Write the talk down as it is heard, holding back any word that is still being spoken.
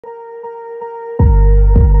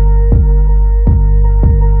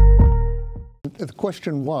The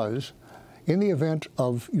question was, in the event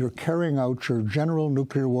of your carrying out your general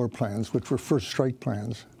nuclear war plans, which were first strike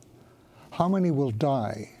plans, how many will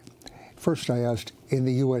die? First I asked, in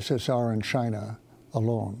the USSR and China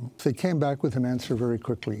alone. They came back with an answer very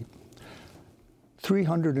quickly.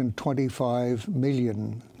 325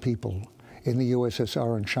 million people in the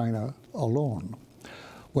USSR and China alone.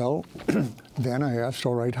 Well, then I asked,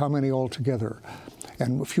 all right, how many altogether?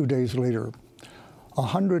 And a few days later,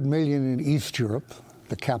 100 million in East Europe,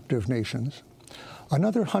 the captive nations,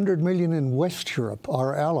 another 100 million in West Europe,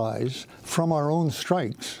 our allies, from our own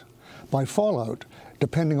strikes, by fallout,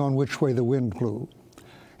 depending on which way the wind blew.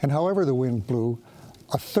 And however the wind blew,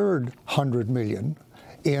 a third 100 million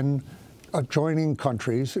in adjoining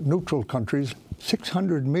countries, neutral countries,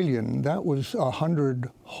 600 million, that was 100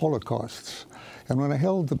 holocausts. And when I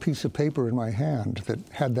held the piece of paper in my hand that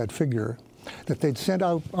had that figure, that they'd sent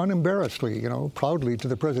out unembarrassedly, proudly to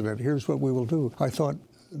the president, here's what we will do, I thought,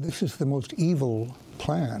 this is the most evil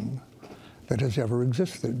plan that has ever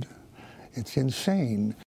existed. It's insane.